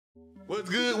What's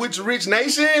good with you, Rich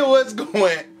Nation? What's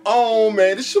going on,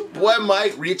 man? This your boy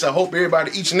Mike Rich. I hope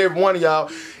everybody, each and every one of y'all,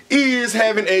 is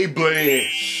having a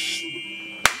blessed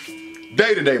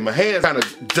day today. My hands kind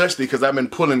of dusty because I've been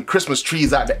pulling Christmas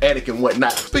trees out the attic and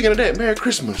whatnot. Speaking of that, Merry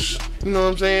Christmas. You know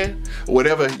what I'm saying? Or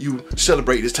whatever you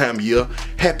celebrate this time of year,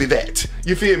 happy that.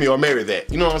 You feel me? Or merry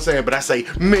that. You know what I'm saying? But I say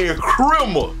Merry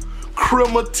Crimmer.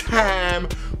 Crimmer time.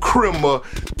 Crimmer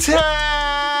time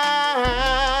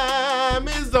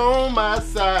is on my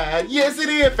side. Yes, it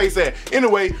is, face that.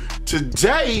 Anyway,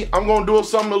 today I'm gonna do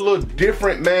something a little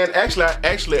different, man. Actually,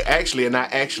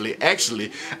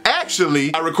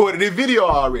 I recorded this video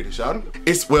already, y'all.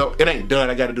 Well, it ain't done.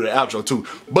 I gotta do the outro too.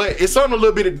 But it's something a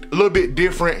little bit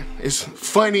different. It's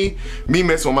funny. Me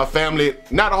messing with my family.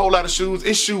 Not a whole lot of shoes.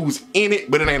 It's shoes in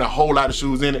it, but it ain't a whole lot of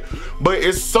shoes in it. But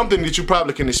it's something that you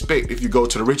probably can expect if you go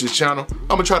to the Rich's channel. I'm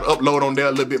gonna try to upload on there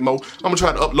a little bit more. I'm gonna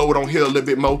try to upload on here a little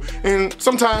bit more. And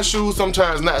sometimes shoes,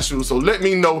 sometimes not shoes. So let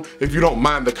me know if you don't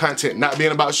mind the content not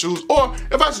being about shoes, or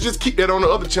if I should just keep that on the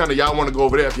other channel. Y'all want to go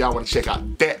over there if y'all want to check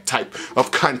out that type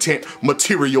of content,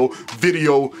 material,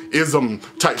 videoism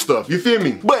type stuff. You feel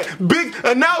me? But big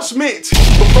announcement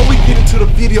before we get into the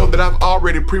video that I've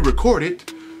already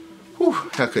pre-recorded. Whew,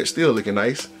 haircut still looking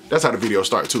nice. That's how the video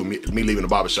started too, me leaving the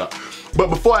barbershop. But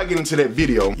before I get into that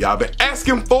video, y'all been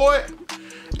asking for it,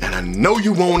 and I know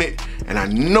you want it, and I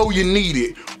know you need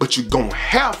it, but you're gonna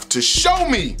have to show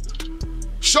me.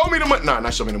 Show me the money. Nah,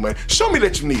 not show me the money. Show me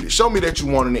that you need it. Show me that you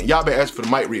want it. Y'all been asking for the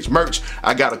Mike Rich merch.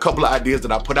 I got a couple of ideas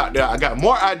that I put out there. I got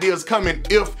more ideas coming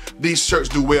if these shirts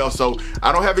do well. So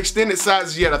I don't have extended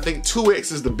sizes yet. I think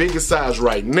 2X is the biggest size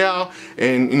right now.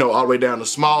 And you know, all the way down to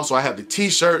small. So I have the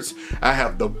t-shirts. I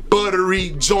have the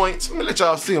buttery joints. Let me let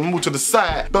y'all see them. Move to the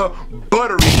side. The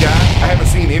buttery guy. I haven't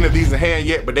seen any of these in hand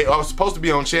yet, but they are supposed to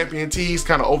be on Champion tees,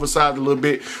 kind of oversized a little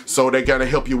bit. So they gotta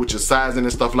help you with your sizing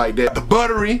and stuff like that. The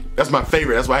buttery, that's my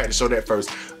favorite. That's why I had to show that first.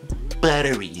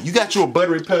 Buttery. You got you a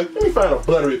buttery pair? Let me find a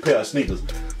buttery pair of sneakers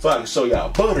so I can show y'all.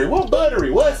 Buttery. What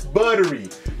buttery? What's buttery?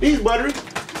 These buttery.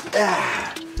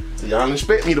 Ah. So y'all don't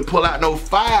expect me to pull out no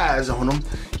fires on them.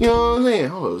 You know what I'm saying?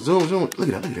 Hold on. Zoom, zoom. Look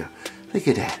at that. Look at that. Look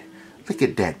at that. Look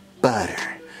at that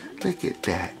butter. Look at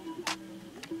that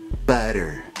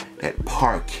butter. That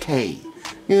parquet.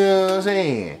 You know what I'm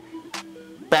saying?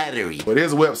 Buttery. But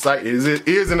there's a website. It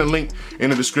is in the link in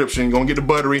the description. You're gonna get the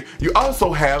buttery. You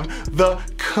also have the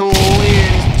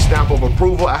cleanse stamp of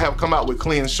approval. I have come out with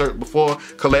cleanse shirt before,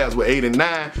 collabs with 8 and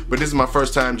 9, but this is my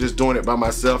first time just doing it by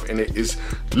myself, and it is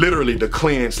literally the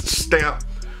cleanse stamp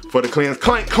for the cleanse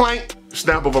clank clank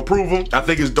stamp of approval. I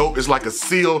think it's dope. It's like a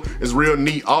seal. It's real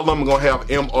neat. All of them are gonna have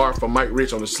MR for Mike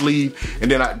Rich on the sleeve. And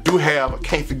then I do have, I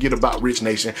can't forget about Rich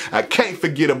Nation. I can't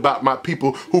forget about my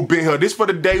people who been here. This for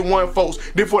the day one folks.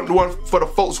 This for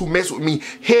the folks who mess with me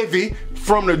heavy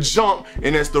from the jump.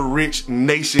 And that's the Rich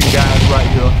Nation guys right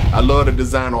here. I love the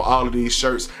design on all of these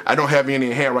shirts. I don't have any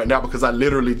in hand right now because I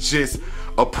literally just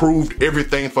approved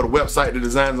everything for the website, the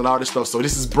designs and all this stuff. So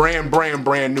this is brand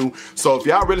new. So if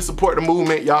y'all really support the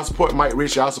movement, y'all support Mike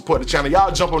Rich, y'all support the channel,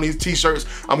 y'all jump on these t-shirts.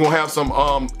 I'm gonna have some,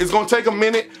 it's gonna take a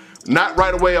minute. Not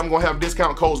right away, I'm gonna have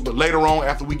discount codes, but later on,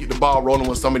 after we get the ball rolling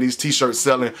with some of these t-shirts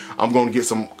selling, I'm gonna get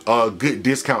some good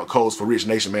discount codes for Rich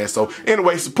Nation, man. So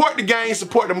anyway, support the game,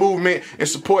 support the movement, and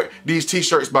support these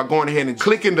t-shirts by going ahead and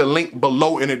clicking the link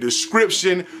below in the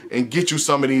description and get you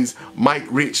some of these Mike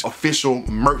Rich official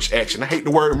merch action. I hate the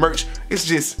word merch,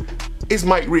 it's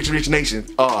Mike Rich Nation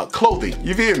clothing,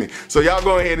 you feel me? So y'all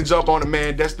go ahead and jump on it,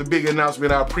 man. That's the big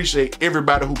announcement. I appreciate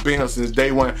everybody who been here since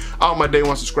day one, all my day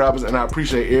one subscribers, and I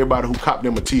appreciate everybody who copped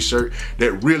them a t-shirt.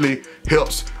 That really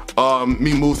helps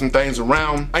me move some things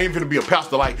around. I ain't gonna be a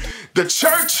pastor like, the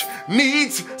church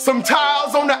needs some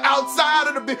tiles on the outside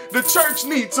of the church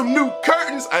needs some new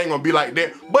curtains. I ain't gonna be like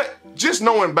that, but just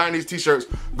knowing buying these t-shirts,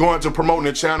 going to promoting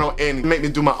the channel and make me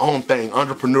do my own thing,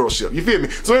 entrepreneurship, you feel me?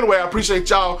 So anyway, I appreciate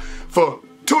y'all for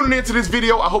tuning into this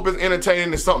video. I hope it's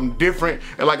entertaining. It's something different,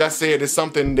 and like I said, it's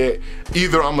something that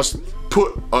either I'm gonna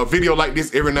put a video like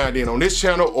this every now and then on this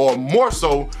channel, or more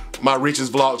so my Rich's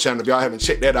Vlog channel. If y'all haven't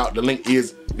checked that out, the link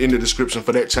is in the description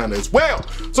for that channel as well.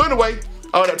 So anyway,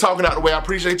 all that talking out the way, I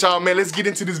appreciate y'all, man. Let's get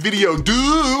into this video. Do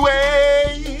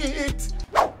it.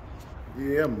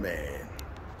 Yeah, man.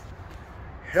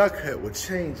 Haircut will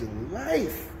change your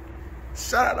life.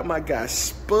 Shout out to my guy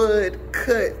Spud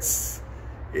Cuts.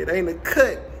 It ain't a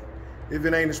cut if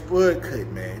it ain't a Spud cut,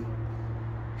 man.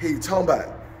 Hey, talking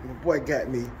about, my boy got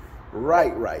me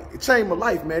right. It changed my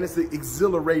life, man. It's an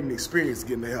exhilarating experience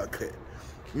getting a haircut.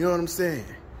 You know what I'm saying?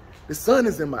 The sun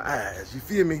is in my eyes, you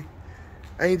feel me?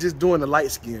 I ain't just doing the light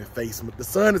skin face, but the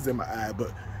sun is in my eye,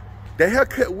 but that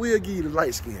haircut will give you the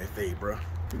light skin fade, bro.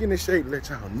 I'm getting this shade to let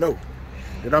y'all know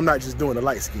that I'm not just doing a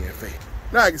light skin fade.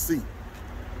 Now I can see.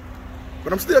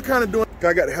 But I'm still kind of doing,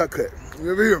 I got the haircut.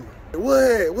 You ever hear me?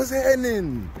 What? What's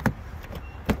happening?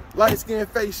 Light skin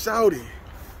face shouty.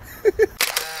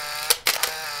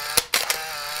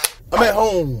 I'm at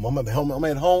home. I'm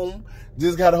at home.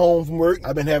 Just got home from work.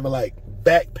 I've been having like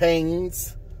back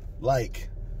pains, like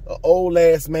an old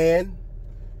ass man.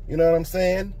 You know what I'm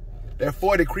saying? That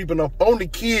 40 creeping up on the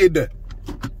kid.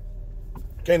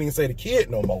 Can't even say the kid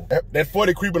no more. That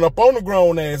 40 creeping up on the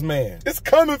grown ass man. It's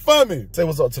coming for me. Say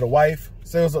what's up to the wife.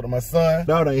 Say what's up to my son.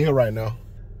 Dog ain't here right now.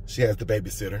 She has the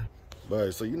babysitter.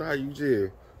 But so you know how you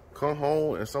just come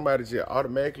home and somebody just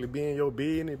automatically be in your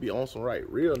bed and be on some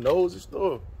real nosy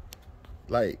stuff.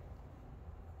 Like,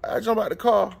 I jump out the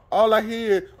car, all I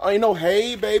hear, ain't no,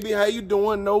 hey baby, how you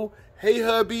doing? No, hey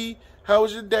hubby, how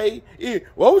was your day? Yeah.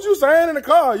 What was you saying in the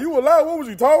car? You were loud, what was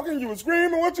you talking? You were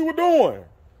screaming, what you were doing?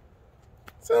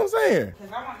 See what I'm saying?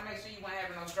 Because I want to make sure you weren't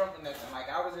having no stroke or nothing. Like,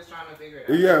 I was just trying to figure it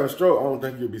out. If you have a stroke, I don't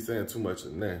think you'll be saying too much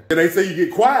in there. And they say you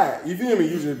get quiet, you feel me?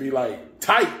 You just be like,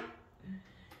 tight.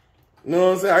 You know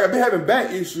what I'm saying? I've been having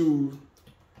back issues.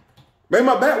 Made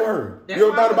my back work. You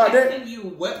ever thought about that?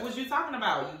 What was you talking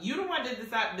about? You the one that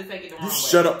decided to take it the wrong way.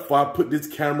 Shut up before I put this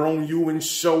camera on you and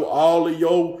show all of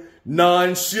your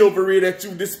non-chivalry that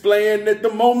you displaying at the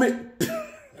moment.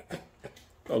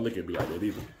 Don't look at me like that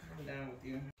either. I'm done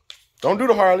with you. Don't do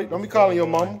the Harley. Don't be calling your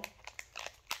mama.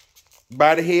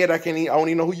 By the head, I don't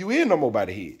even know who you is no more by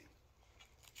the head.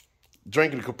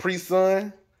 Drinking a Capri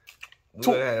Sun. We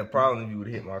would have had a problem if you would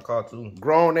have hit my car too.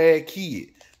 Grown ass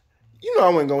kid. You know I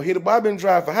wasn't gonna hit it, but I've been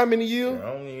driving for how many years? I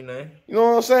don't need nothing. You know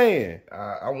what I'm saying?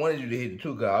 I wanted you to hit it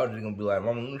too, cause I was just gonna be like,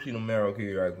 Mama, let me see the marrow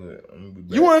key right quick.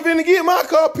 You weren't finna get my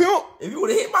car, pimp. If you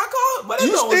would have hit my car, but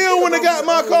you still wouldn't have got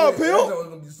my car, pimp. That was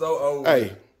gonna be so old.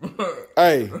 Hey.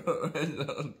 Hey.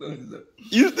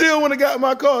 You still wouldn't have got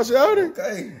my car, shawty.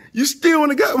 Okay. You still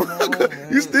wouldn't have got my car.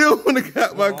 Man. You still wouldn't have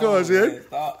got my car, shawty.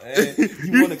 Stop, man.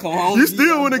 You wanna come home? You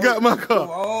still wouldn't have got my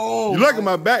car. You lucky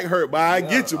my back hurt, boy. I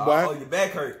get you, boy. Oh, your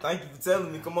back hurt. Thank you for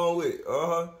telling me. Come on with it.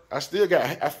 I still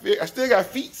got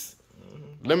feet.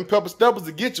 Lemon pepper steppers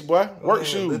to get you, boy. Work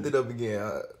shoes. Lift it up again.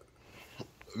 All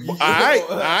right.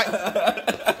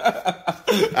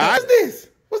 What's this?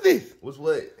 What's this? What's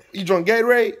what? You drunk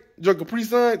Gatorade? You drunk Capri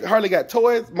Sun? Harley got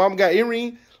toys? Mama got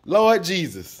earring? Lord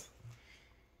Jesus.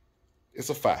 It's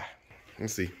a 5. Let me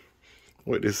see.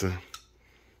 What this is?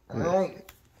 Let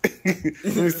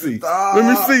me see. Stop. Let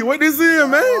me see. What this is,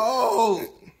 man? Oh.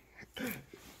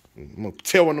 I'm going to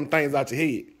tear one of them things out your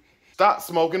head. Stop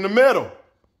smoking the metal.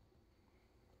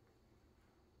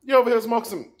 You over here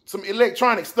smoking some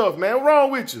electronic stuff, man. What's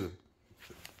wrong with you?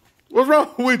 What's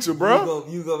wrong with you, bro?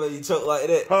 You gonna make me choke like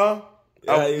that? Huh?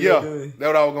 Yeah, that's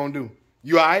what I was gonna do.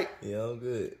 You all right? Yeah, I'm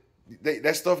good.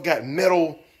 That stuff got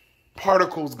metal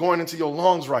particles going into your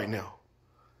lungs right now.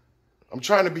 I'm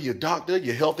trying to be your doctor,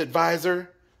 your health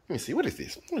advisor. Let me see, what is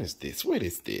this? What is this? What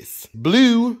is this?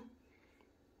 Blue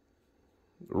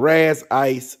Raz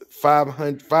Ice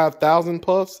 5,000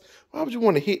 puffs. Why would you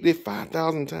want to hit this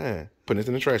 5,000 times? Putting this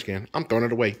in the trash can. I'm throwing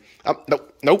it away.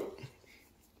 Nope.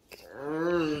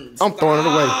 I'm throwing it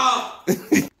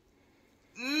away.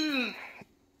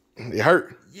 It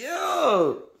hurt.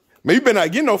 Yo. Man, you better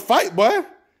not get no fight, boy.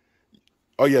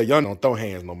 Oh, yeah, y'all don't throw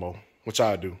hands no more. What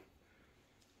y'all do?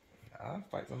 I'll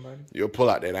fight somebody. You'll pull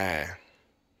out that iron.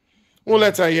 When was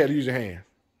that time you had to use your hand?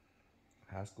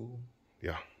 High school.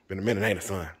 Yeah, been a minute, ain't it,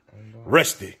 son?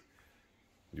 Rusty.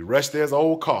 You rusty as an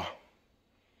old car.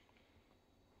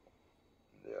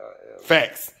 Yeah.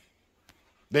 Facts.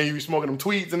 Then you be smoking them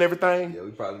tweeds and everything? Yeah,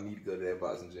 we probably need to go to that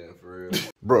boxing gym for real.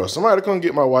 Bro, somebody come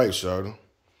get my wife, Shawty.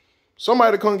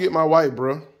 Somebody come get my wife,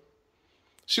 bro.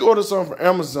 She ordered something from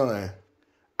Amazon.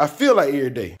 I feel like every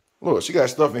day. Look, she got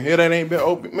stuff in here that ain't been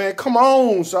open. Man, come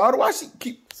on, Shawty. Why she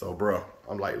keep... So, bro,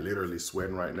 I'm like literally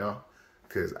sweating right now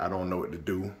because I don't know what to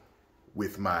do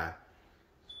with my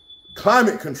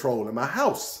climate control in my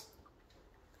house.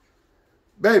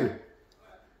 Baby,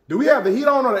 do we have the heat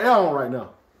on or the air on right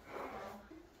now?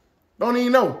 Don't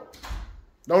even know.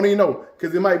 Don't even know.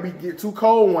 Because it might get too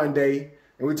cold one day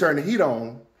and we turn the heat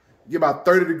on. Get about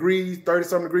 30 degrees,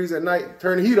 30-something degrees at night,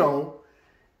 turn the heat on.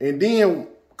 And then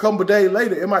a couple of days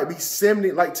later, it might be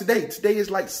 70, like today. Today is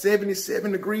like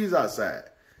 77 degrees outside.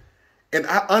 And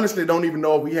I honestly don't even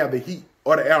know if we have the heat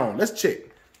or the air on. Let's check.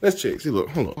 Let's check. See, look,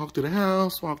 hold on. Walk to the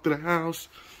house.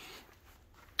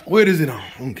 Where is it on?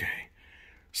 Okay.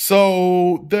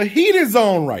 So the heat is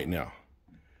on right now.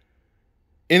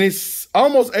 And it's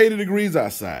almost 80 degrees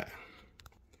outside.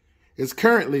 It's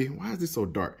currently, why is this so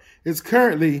dark? It's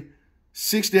currently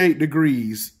 68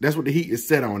 degrees. That's what the heat is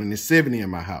set on, and it's 70 in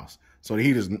my house. So the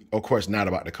heat is, of course, not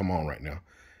about to come on right now.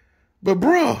 But,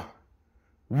 bruh,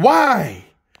 why,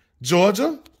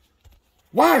 Georgia?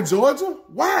 Why, Georgia?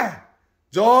 Why?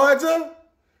 Georgia?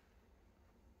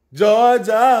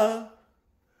 Georgia?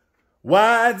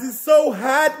 Why is it so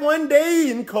hot one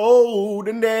day and cold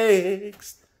the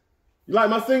next? You like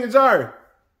my singing, Jerry?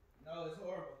 No, it's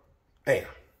horrible. Damn.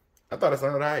 I thought it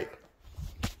sounded all right.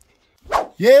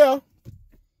 Yeah.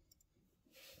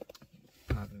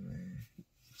 Poppin', man.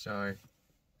 Sorry.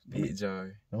 Big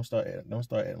Jerry. Don't start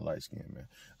adding light skin,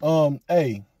 man.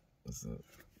 Hey. What's up?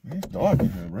 Man, it's dark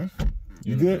in here, bro.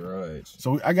 You in good? The garage.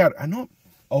 So I know.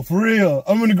 Oh, for real?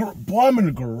 I'm in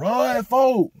the garage,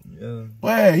 folks. Yeah.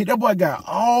 Boy, that boy got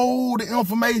all the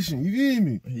information. You hear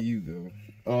me? Here you go.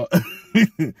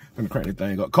 I'm gonna crank that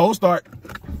thing up. Cold start.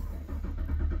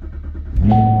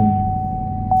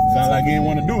 Sound like he didn't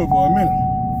want to do it for a minute.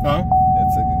 Huh?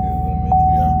 That took a good little minute.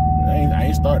 Yeah. I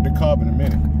ain't started the car in a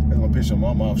minute. That's gonna piss your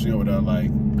mom off. She over there like,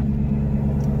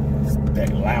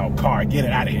 that loud car, get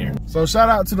it out of here. So shout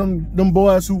out to them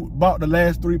boys who bought the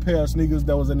last 3 pair of sneakers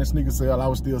that was in the sneaker sale. I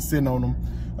was still sitting on them.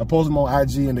 I posted them on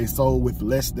IG and they sold with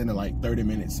less than like 30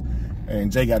 minutes.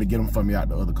 And Jay got to get them for me out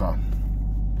the other car.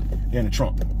 They're in the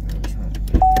trunk.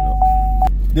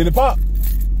 Did it pop?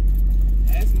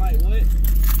 Ask Mike what?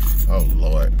 Oh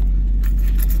Lord.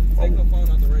 Take her phone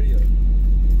off the radio.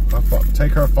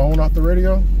 Take her phone off the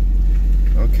radio?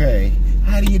 Okay.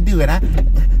 How do you do it?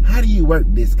 How do you work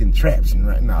this contraption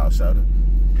right now, Shawty?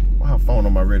 Why her phone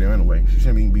on my radio anyway? She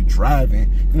shouldn't even be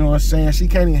driving. You know what I'm saying? She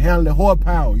can't even handle the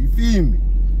horsepower. You feel me?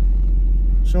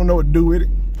 She don't know what to do with it.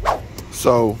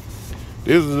 So,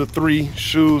 these are the 3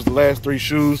 shoes, the last 3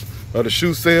 shoes of the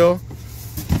shoe sale.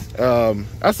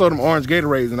 I saw them orange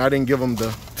Gatorades and I didn't give them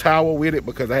the towel with it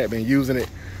because I had been using it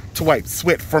to wipe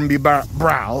sweat from my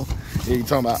brow. Yeah, you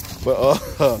talking about?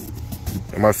 But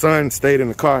and my son stayed in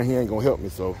the car and he ain't gonna help me,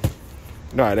 so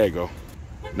you know how that go.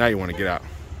 Now you wanna get out.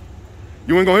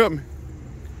 You ain't gonna help me?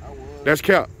 I would. That's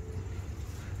cap.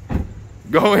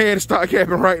 Go ahead and start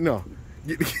capping right now.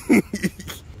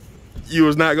 You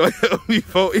was not gonna help me,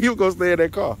 folks. You was gonna stay in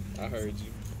that car. I heard you.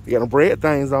 You got them bread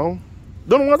things on.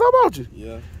 Them the ones I bought you.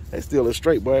 Yeah. They still look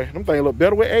straight, boy. Them things look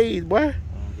better with age, boy.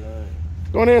 Oh, God.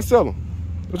 Go in there and sell them.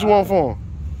 What you want for them?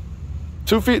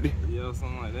 $250. Yeah,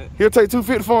 something like that. He'll take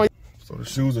 $250 for them. So the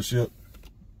shoes are shipped.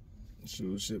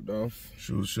 Shoes shipped off.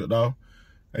 Shoes shipped off.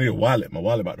 I need a wallet. My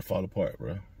wallet about to fall apart,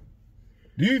 bro.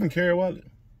 Do you even carry a wallet?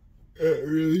 Not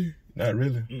really. Not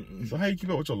really? Mm-mm. So how you keep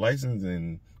up with your license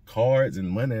and cards and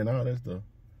money and all that stuff?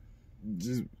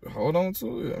 Just hold on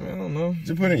to it. I mean, I don't know.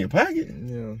 Just put it in your pocket?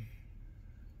 Yeah.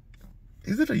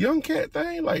 Is it a young cat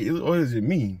thing? Like, or is it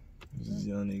me? Just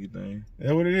young nigga thing.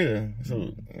 That's what it is.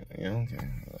 So, yeah, okay.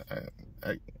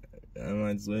 I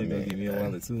might as well go get me a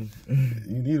wallet too.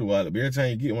 You need a wallet, but every time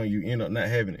you get one, you end up not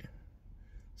having it.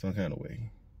 Some kind of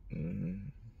way. Mm-hmm.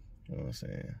 You know what I'm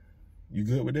saying? You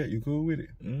good with that? You cool with it?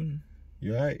 Mm-hmm.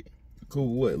 You all right?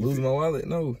 Cool. What? Losing my wallet?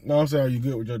 No. No, I'm saying, are you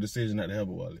good with your decision not to have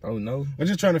a wallet? Oh, no. I'm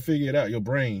just trying to figure it out, your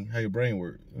brain, how your brain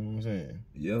works. You know what I'm saying?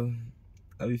 Yeah.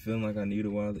 I be feeling like I need a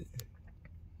wallet.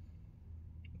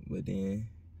 But then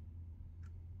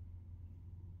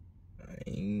I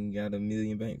ain't got 1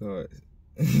 million bank cards.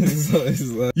 So it's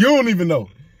like, You don't even know.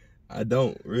 I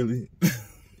don't really.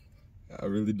 I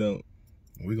really don't.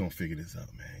 We're going to figure this out,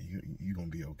 man. You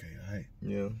going to be okay, all right?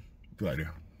 Yeah. Go out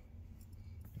there.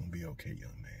 You're going to be okay,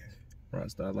 young man.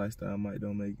 Rockstar lifestyle might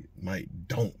don't make it. Might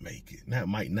don't make it. Not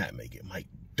might not make it. Might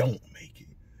don't make it.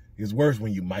 It's worse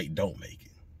when you might don't make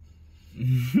it.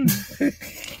 Yeah.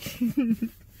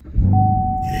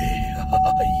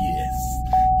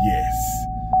 Yes.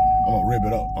 I'm gonna rip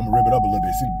it up. I'm gonna rip it up a little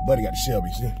bit. See, buddy got the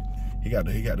Shelby. See, he got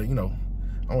the, you know,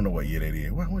 I don't know what year that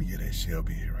is. What year that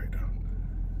Shelby is right now?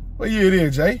 What year it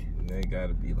is, Jay? They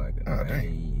gotta be like a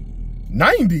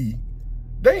 90.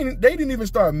 They didn't even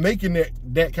start making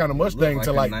that kind of Mustang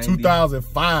until like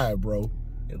 2005, bro.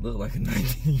 It looked like a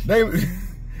 90.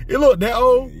 It looked that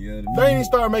old. Yeah, they ain't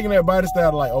started making that body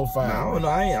style to like 05. Nah, I don't know.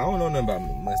 I don't know nothing about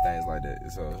Mustangs like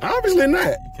that. So obviously not.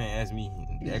 You can't ask me.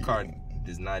 That car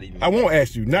does not even. I won't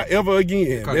ask you. Not ever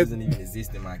again. That car doesn't even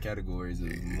exist in my categories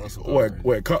of muscle cars.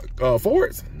 What?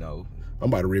 Fords? No. I'm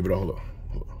about to rip it off.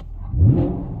 Hold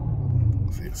on.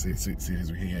 See,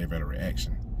 he ain't got a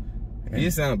reaction.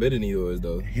 It sound better than yours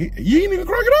though. You ain't even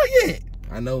crank it up yet.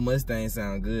 I know Mustangs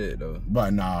sound good though.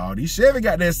 But nah, these Chevy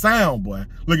got that sound, boy.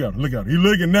 Look at him. He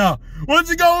looking now. What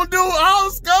you gonna do,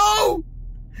 Oscar?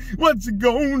 What you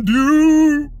gonna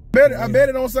do? I bet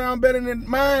it don't sound better than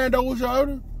mine, though,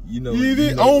 Shawty.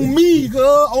 on me,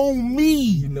 girl, on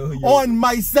me, on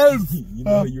myself. You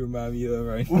know who you remind me of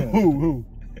right now? Who?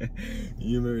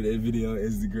 You remember that video on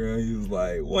Instagram? He was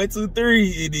like, 1, 2,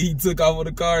 3, and then he took off on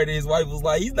the car, and his wife was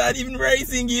like, he's not even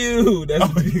racing you.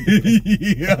 That's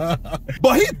yeah.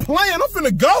 But he playing. I'm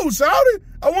finna go, shouty.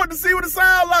 I want to see what it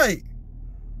sound like.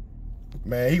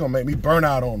 Man, he gonna make me burn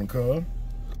out on him, cuz.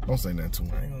 Don't say nothing to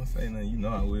him. I ain't gonna say nothing. You know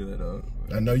I will, though.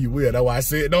 I know you will. That's why I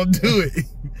said don't do it.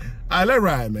 All right, let's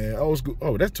ride, man. Old school.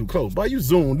 Oh, that's too close. Boy, you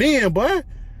zoomed in, boy.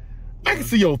 I can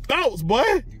see your thoughts, boy.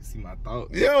 You can see my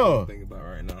thoughts. Yeah. That's what I'm thinking about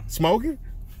right now. Smoking?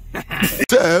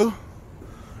 So,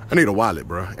 I need a wallet,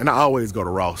 bro. And I always go to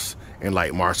Ross and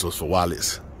like Marshalls for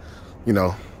wallets. You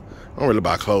know, I don't really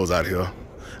buy clothes out here.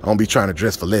 I don't be trying to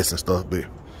dress for less and stuff, but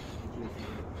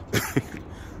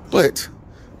but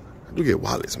I do get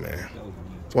wallets, man.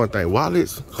 It's one thing.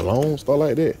 Wallets, cologne, stuff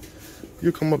like that.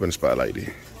 You come up in the spot like this.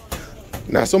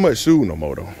 Not so much shoe no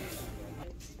more though.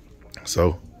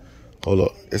 So, hold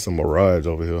up. It's a Mirage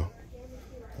over here.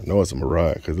 I know it's a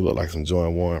Mirage because it look like some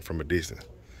Jordan 1 from a distance.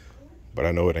 But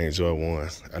I know it ain't Jordan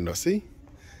 1s. I know, see?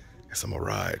 It's a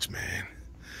Mirage, man.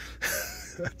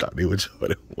 I thought they were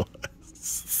Jordan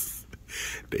 1s.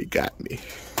 They got me.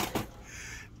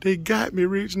 They got me,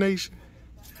 Rich Nation.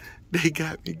 They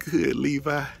got me good,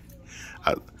 Levi.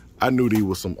 I knew these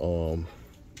was some,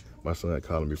 my son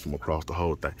calling me from across the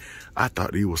whole thing. I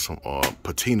thought these was some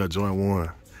Patina Jordan 1.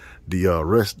 The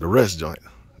rest joint.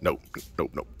 Nope.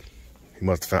 He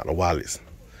must have found the wallets.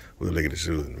 We'll look at the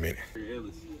shoes in a minute. Perry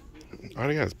Ellis. All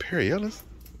they got is Perry Ellis?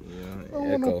 Yeah, I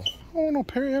don't want no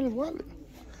Perry Ellis wallet.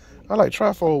 I like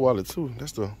Trifold wallet too.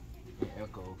 That's the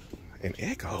Echo. An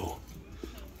Echo?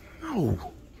 No,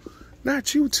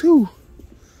 not you too.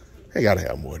 They gotta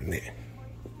have more than that.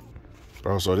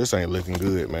 Bro, so this ain't looking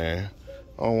good, man.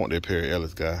 I don't want that Perry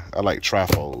Ellis guy. I like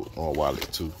Trifold on wallet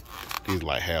too. These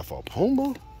like half a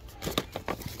Puma.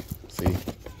 See,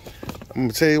 I'm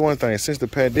gonna tell you one thing. Since the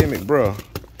pandemic, bro,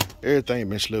 everything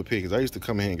been slow pickings. I used to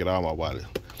come in here and get all my wallets.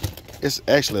 It's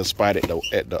actually a spot at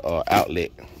the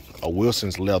outlet, a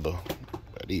Wilson's Leather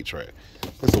at E-Track.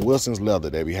 It's a Wilson's Leather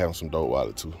that be having some dope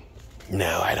wallet too.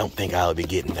 No, I don't think I'll be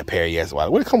getting the Perry Ellis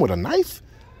wallet. Would it come with a knife?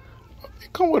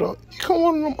 It come with one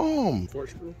of them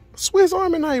Swiss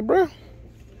Army knife, bro.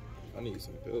 I need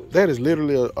some pills. That is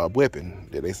literally a weapon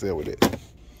that they sell with it.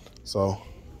 So,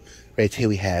 right here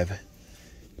we have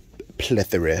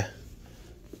plethora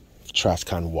of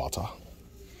Trascan water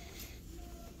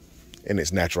in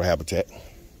its natural habitat.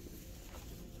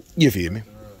 You feel me?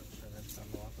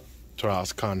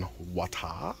 Trascan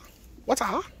water.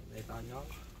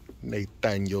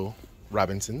 Nathaniel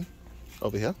Robinson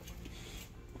over here.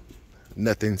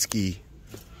 Nothing ski.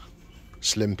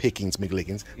 Slim Pickings,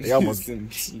 McLickens. They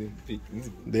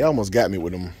almost got me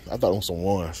with them. I thought it was some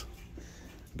ones.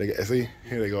 See,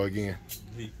 here they go again.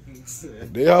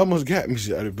 They almost got me,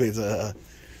 but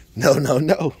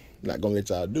no. Not gonna let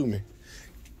y'all do me.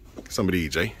 Some of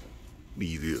these, Jay.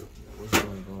 These is. What's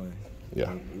going on?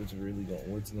 Yeah.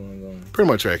 What's going on? Pretty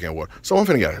much track and water. So I'm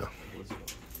finna get out of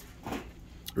here.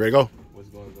 You ready to go? What's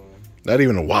going on? Not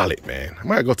even a wallet, man. I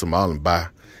might go to the mall and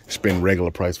spend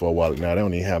regular price for a wallet. Now they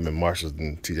don't even have them in Marshalls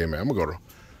and TJ Maxx. I'm gonna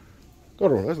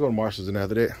let's go to Marshalls, and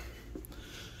after that,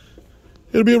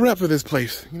 it'll be a wrap for this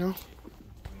place, you know?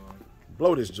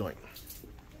 Blow this joint.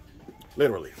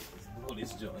 Literally. Blow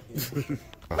this joint.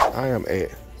 I am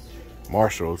at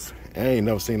Marshalls. I ain't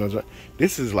never seen no joint.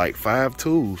 This is like 5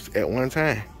 tools at one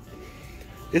time.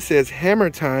 It says Hammer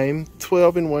Time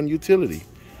 12-in-1 utility.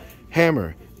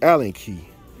 Hammer, Allen key,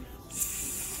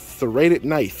 serrated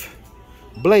knife,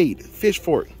 blade, fish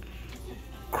fork,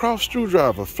 cross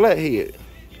screwdriver, flathead.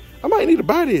 I might need to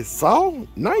buy this. Saw,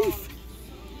 knife,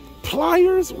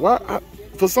 pliers.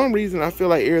 For some reason, I feel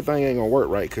like everything ain't gonna work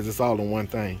right because it's all in one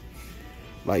thing.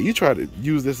 Like, you try to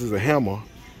use this as a hammer,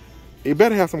 it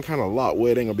better have some kind of lock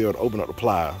where it ain't gonna be able to open up the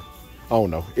plier. I don't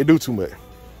know. It do too much.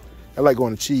 I like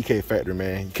going to Cheesecake Factory,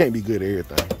 man. You can't be good at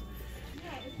everything.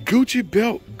 Gucci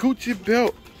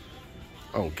belt.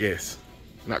 Oh, guess.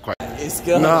 Not quite. It's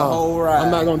gonna the whole ride.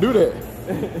 I'm not gonna do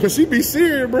that. Cause she be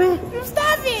serious, bro.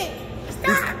 Stop it!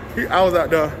 Stop! I was out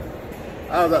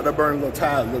there burning a little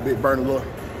tires, a little bit, burning a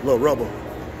little rubber.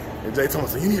 And Jay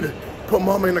told me, you need to put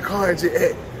mama in the car and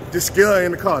just scare her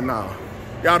in the car. Nah,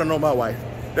 y'all don't know my wife.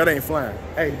 That ain't flying.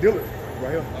 Hey, Dillard's,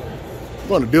 right here. I'm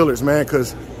going to Dillard's, man,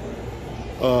 cause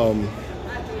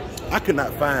I could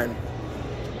not find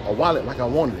a wallet like I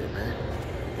wanted it, man.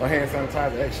 My hand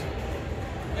sanitizer action.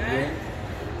 Yeah.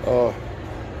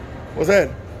 What's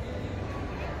that?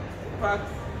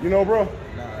 You know, bro?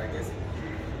 Nah, I guess.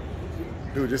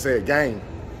 Dude just said gang.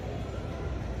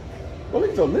 Well,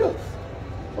 look at your lips.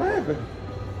 What happened?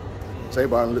 J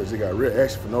Balvin looks, he got real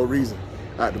action for no reason,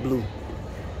 out the blue.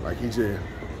 Like he just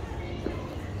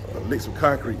licked some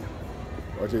concrete,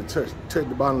 or just touched the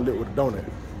bottom lip with a donut.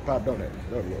 Pop donut.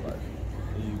 That's what it look like.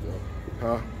 Here you go.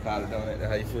 Huh? Powder donut.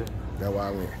 That's how you feel? That's why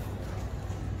I went.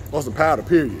 Want some powder,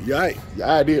 period. Your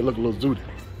eye did look a little zooty.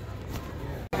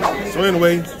 So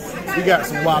anyway, we got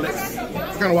some wallets.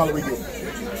 What kind of wallet we get?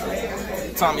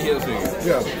 Tommy Hilfiger.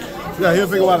 Yeah,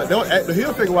 Hilfiger wallet. The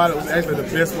Hilfiger wallet was actually the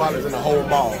best wallet in the whole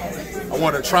mall. I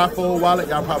want a trifold wallet.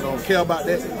 Y'all probably don't care about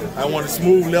that. I want a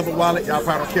smooth leather wallet. Y'all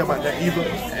probably don't care about that either.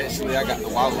 Actually, I got the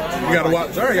wallet. You got a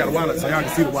wallet? Jarian got a wallet, so y'all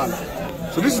can see the wallet.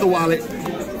 So this is the wallet.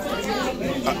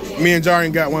 Me and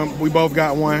Jarian got one. We both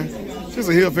got one. This is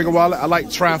a Hilfiger wallet. I like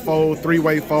trifold,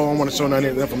 three-way fold. I don't want to show none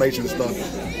of the information and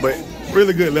stuff. But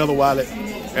really good leather wallet.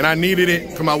 And I needed it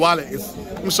because my wallet is,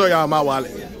 let me show y'all my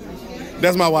wallet.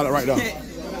 That's my wallet right there.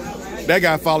 That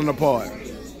guy falling apart.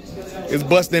 It's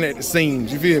busting at the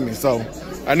seams, you feel me? So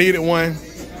I needed one.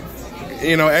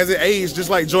 You know, as it aged, just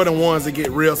like Jordan 1s, it get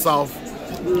real soft.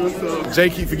 Jay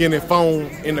keep forgetting his phone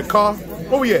in the car.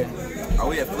 Where we at? Oh,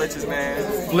 we at Fletcher's,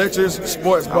 man. Fletcher's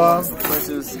Sports Bar.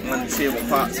 Fletcher's, want to chill with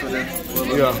Pops for them.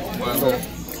 Yeah.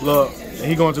 Look,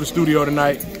 he going to the studio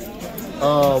tonight.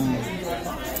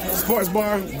 Sports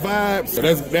Bar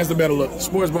Vibes. That's the better look.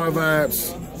 Sports Bar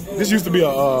Vibes. This used to be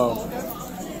a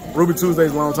Ruby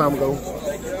Tuesdays a long time ago,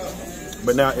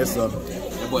 but now it's a.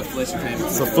 That boy Fletcher came.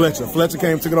 It's a Fletcher. Fletcher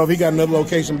came, took it over. He got another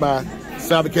location by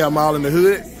South DeKalb Mall in the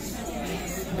hood,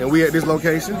 and we at this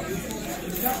location.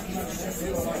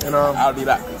 And I'll be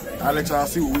back. I'll let y'all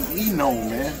see what we eating on,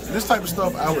 man. This type of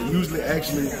stuff I would usually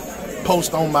actually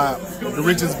post on the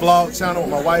Richest Vlog channel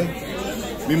with my wife.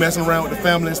 Be messing around with the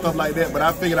family and stuff like that. But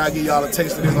I figured I'd give y'all a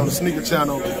taste of this on the sneaker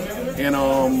channel and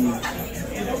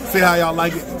see how y'all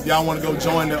like it. If y'all want to go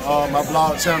join my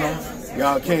vlog channel,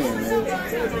 y'all can,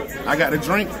 man. I got the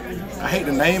drink. I hate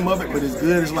the name of it, but it's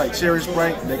good. It's like cherry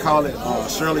Sprite. They call it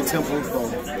Shirley Temple. So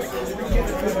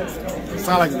it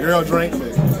sounds like a girl drink, but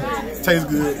it tastes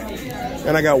good.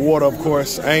 And I got water, of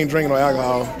course. I ain't drinking no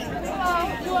alcohol.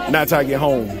 Not till I get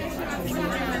home.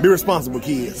 Be responsible,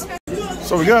 kids.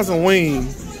 So we got some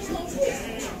wings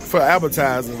for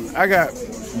advertising. I got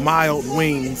mild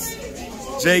wings.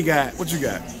 Jay got, what you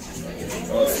got?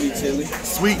 Sweet chili.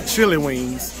 Sweet chili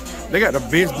wings. They got the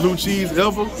best blue cheese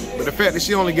ever, but the fact that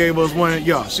she only gave us one,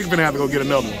 yeah, she's gonna have to go get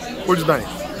another one. What you think?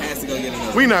 Has to go get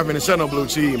another. We not gonna shut no blue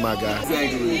cheese, my guy.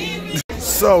 Exactly.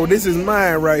 So this is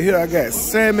mine right here. I got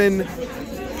salmon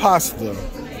pasta,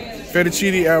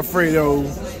 fettuccine alfredo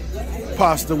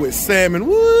pasta with salmon.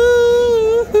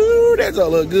 Woo! That's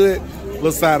all look good.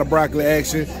 Little side of broccoli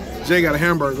action. Jay got a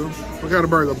hamburger. What kind of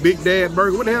burger? Big Dad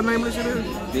Burger. What the hell name of this shit is?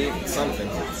 Big something.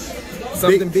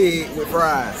 Something big with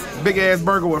fries. Big ass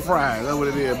burger with fries. That's what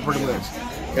it is, pretty much.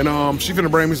 And she finna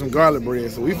bring me some garlic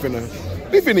bread, so we finna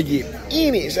get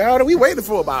in it, y'all. We waited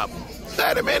for about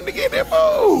 30 minutes to get that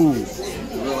food.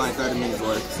 We're like 30 minutes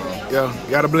worth, so. Yeah,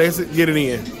 gotta bless it, get it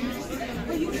in.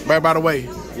 By the way,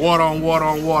 water on water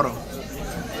on water.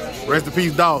 Rest in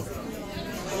peace, Dolph.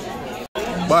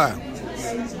 Bye.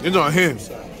 It's on him.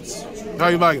 How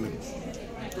you liking it?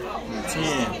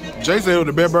 10. Jay said it was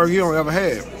the best burger he don't ever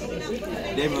have.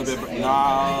 Definitely the best burger.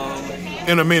 No.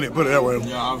 In a minute, put it that way.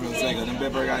 Yeah, I was gonna say, the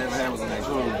best burger I ever had was on that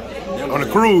cruise. On the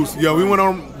cruise, yeah, we went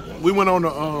on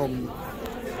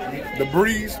the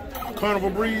Breeze, Carnival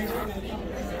Breeze.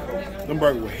 Them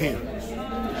burgers with ham.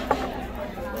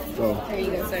 So There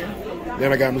you go, sir.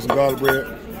 then I got me some garlic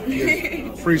bread.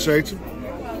 Yeah, appreciate you.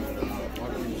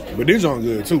 But this joint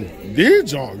good too.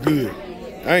 This joint good.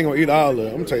 I ain't gonna eat all of it.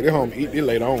 I'm gonna take it home and eat it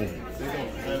later on.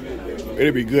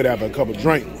 It'll be good after a couple of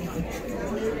drinks.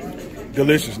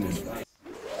 Deliciousness.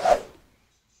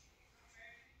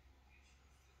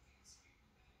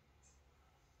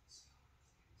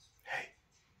 Hey,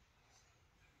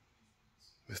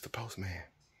 Mr. Postman.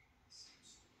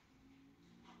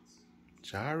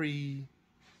 Jari.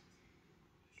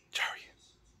 Jarian.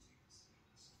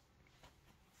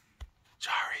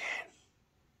 Jarian.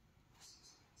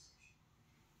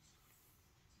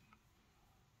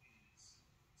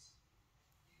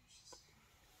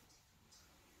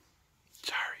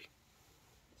 Jari.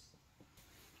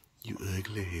 You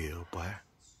ugly hell, boy.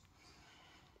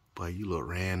 Boy, you look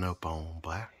ran up on,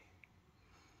 boy.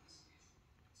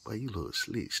 Boy, you look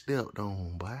slick stepped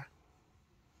on, boy.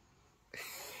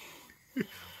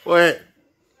 What?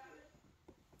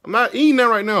 I'm not eating that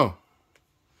right now.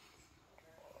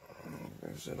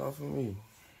 That shit off of me.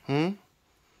 Hmm?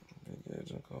 That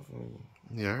junk off of me.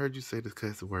 Yeah, I heard you say this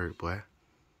cuss word, boy.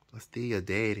 I'm still your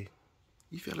daddy.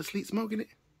 You fell asleep smoking it?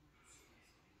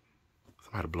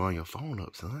 Somebody blowing your phone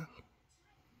up, son.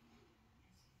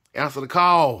 Answer the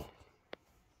call.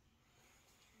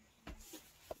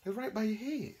 It's right by your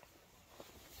head.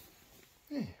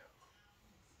 Yeah.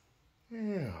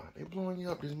 Yeah, they blowing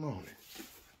you up this morning.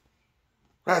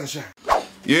 Rise and shine.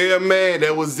 Yeah, man,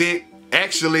 that was it.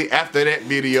 Actually, after that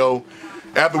video,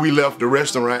 after we left the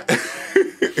restaurant,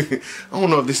 I don't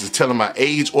know if this is telling my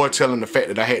age or telling the fact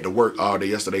that I had to work all day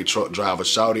yesterday, truck driver,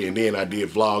 shawty, and then I did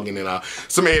vlogging and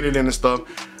some editing and stuff.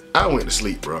 I went to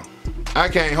sleep, bro. I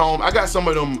came home. I got some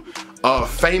of them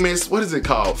famous, what is it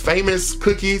called? Famous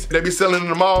cookies they be selling in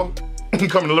the mall.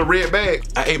 Come in a little red bag.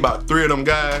 I ate about 3 of them,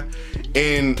 guys,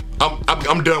 and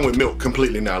I'm done with milk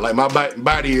completely now. Like, my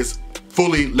body is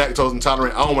fully lactose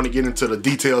intolerant. I don't want to get into the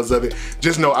details of it.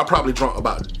 Just know I probably drunk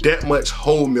about that much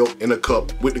whole milk in a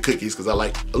cup with the cookies because I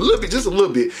like a little bit, just a little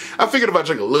bit. I figured if I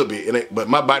drink a little bit, but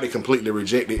my body completely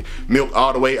rejected milk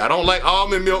all the way. I don't like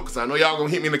almond milk because I know y'all gonna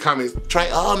hit me in the comments. Try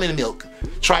almond milk.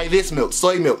 Try this milk,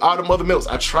 soy milk, all them other milks.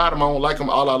 I tried them, I don't like them.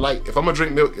 All I like, if I'm gonna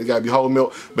drink milk, it gotta be whole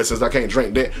milk. But since I can't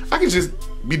drink that, I can just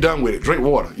be done with it. Drink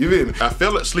water, you feel me? I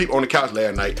fell asleep on the couch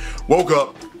last night, woke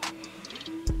up.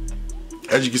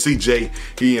 As you can see, Jay,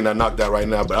 he and I knocked out right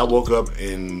now, but I woke up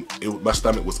and my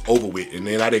stomach was over with, and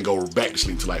then I didn't go back to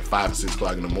sleep till like 5 or 6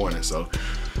 o'clock in the morning, so.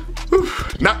 Whew,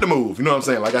 not the move, you know what I'm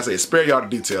saying? Like I said, spare y'all the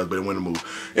details, but it went to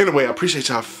move. Anyway, I appreciate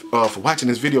y'all for watching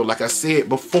this video. Like I said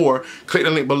before, click the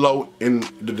link below in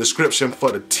the description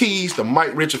for the tees, the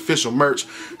Mike Rich official merch.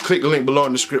 Click the link below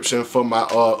in the description for my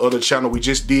other channel we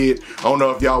just did. I don't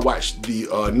know if y'all watched the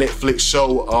Netflix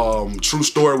show, True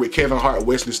Story with Kevin Hart and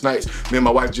Wesley Snipes. Me and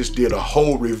my wife just did a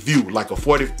whole review, like a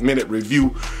 40-minute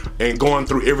review, and going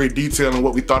through every detail and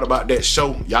what we thought about that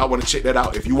show. Y'all want to check that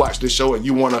out. If you watch this show and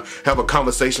you want to have a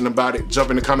conversation about it, jump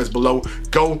in the comments below.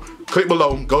 Go click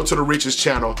below, go to the Rich's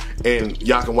channel, and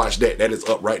y'all can watch that. That is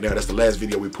up right now. That's the last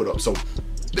video we put up. So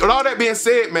with all that being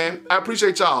said, man, I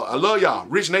appreciate y'all. I love y'all.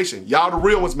 Rich Nation, y'all the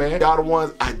real ones, man. Y'all the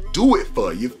ones I do it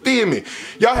for. You feel me?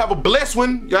 Y'all have a blessed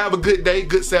one. Y'all have a good day,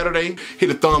 good Saturday. Hit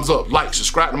the thumbs up, like,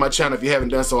 subscribe to my channel if you haven't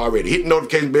done so already. Hit the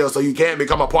notification bell so you can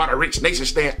become a part of Rich Nation,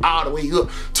 staying all the way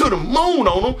up to the moon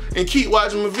on them, and keep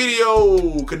watching my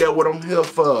video, cause that's what I'm here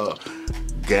for.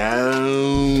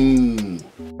 Gone.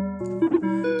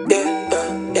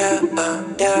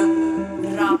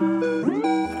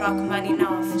 Rock money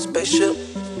now. Spaceship.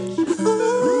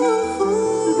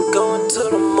 Going to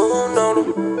the moon on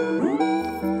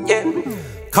them. Yeah.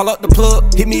 Call up the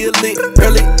plug, hit me a lick.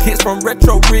 Early hits from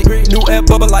Retro Rick. New air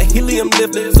bubble like helium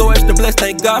lift. So extra blessed,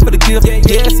 thank God for the gift.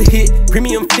 Yeah, it's a hit,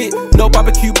 premium fit. No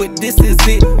barbecue, but this is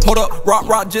it. Hold up,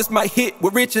 rock just might hit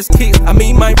with Rich's kicks. I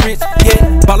mean, my Rich,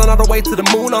 yeah. Ballin' all the way to the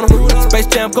moon on them. Space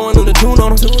Jam going on the tune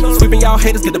on them. Sweeping y'all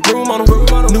haters, get the broom on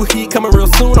them. New heat coming real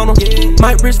soon on them.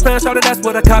 My Rich fan shouted, that's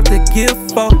what I caught the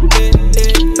gift for.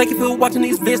 Thank you for watching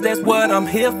these vids, that's what I'm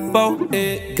here for.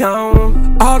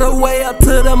 Gone all the way up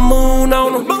to the moon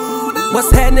on them.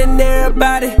 What's happening,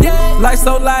 everybody? Life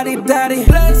so lottie-dottie.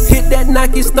 Hit that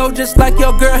Nike store just like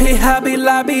your girl hit Hobby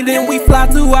Lobby. Then we fly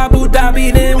to Abu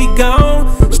Dhabi, then we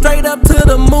gone.